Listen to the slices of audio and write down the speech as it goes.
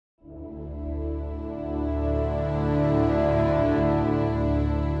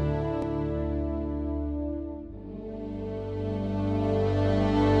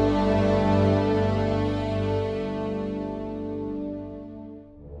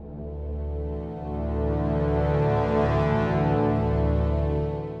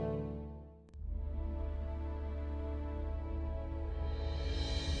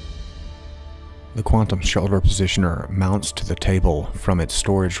The quantum shoulder positioner mounts to the table from its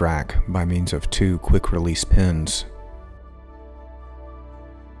storage rack by means of two quick-release pins.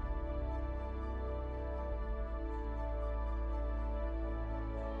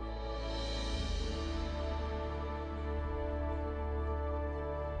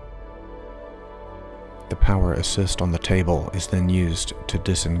 The power assist on the table is then used to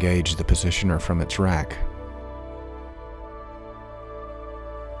disengage the positioner from its rack.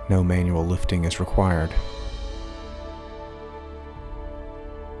 No manual lifting is required.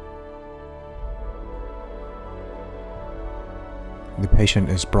 The patient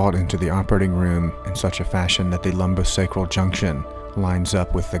is brought into the operating room in such a fashion that the lumbosacral junction lines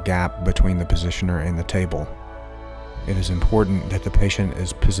up with the gap between the positioner and the table. It is important that the patient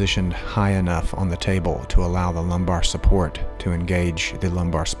is positioned high enough on the table to allow the lumbar support to engage the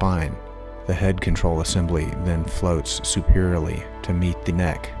lumbar spine. The head control assembly then floats superiorly to meet the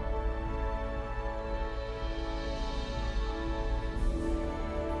neck.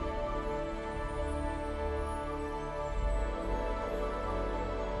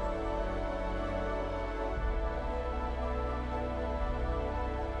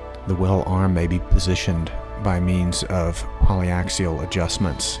 The well arm may be positioned by means of polyaxial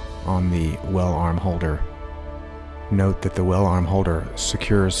adjustments on the well arm holder. Note that the well arm holder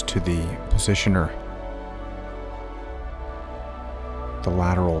secures to the positioner. The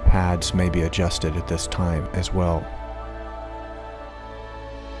lateral pads may be adjusted at this time as well.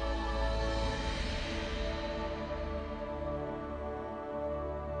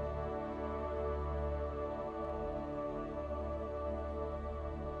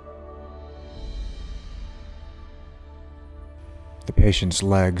 The patient's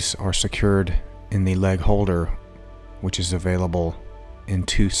legs are secured in the leg holder, which is available in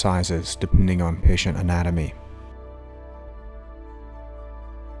two sizes depending on patient anatomy.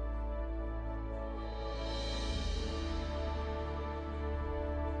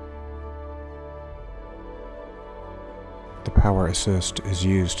 The power assist is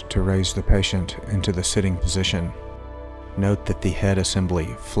used to raise the patient into the sitting position. Note that the head assembly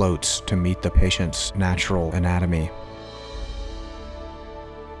floats to meet the patient's natural anatomy.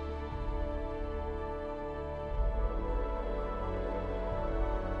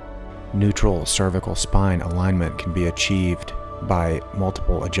 Neutral cervical spine alignment can be achieved by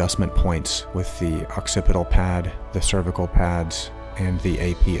multiple adjustment points with the occipital pad, the cervical pads, and the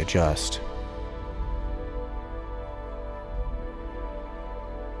AP adjust.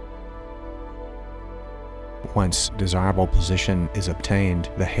 Once desirable position is obtained,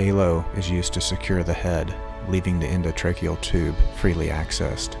 the halo is used to secure the head, leaving the endotracheal tube freely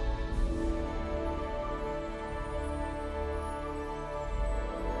accessed.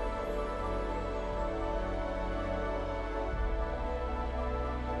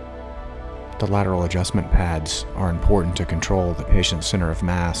 The lateral adjustment pads are important to control the patient's center of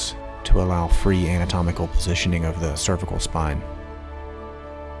mass to allow free anatomical positioning of the cervical spine.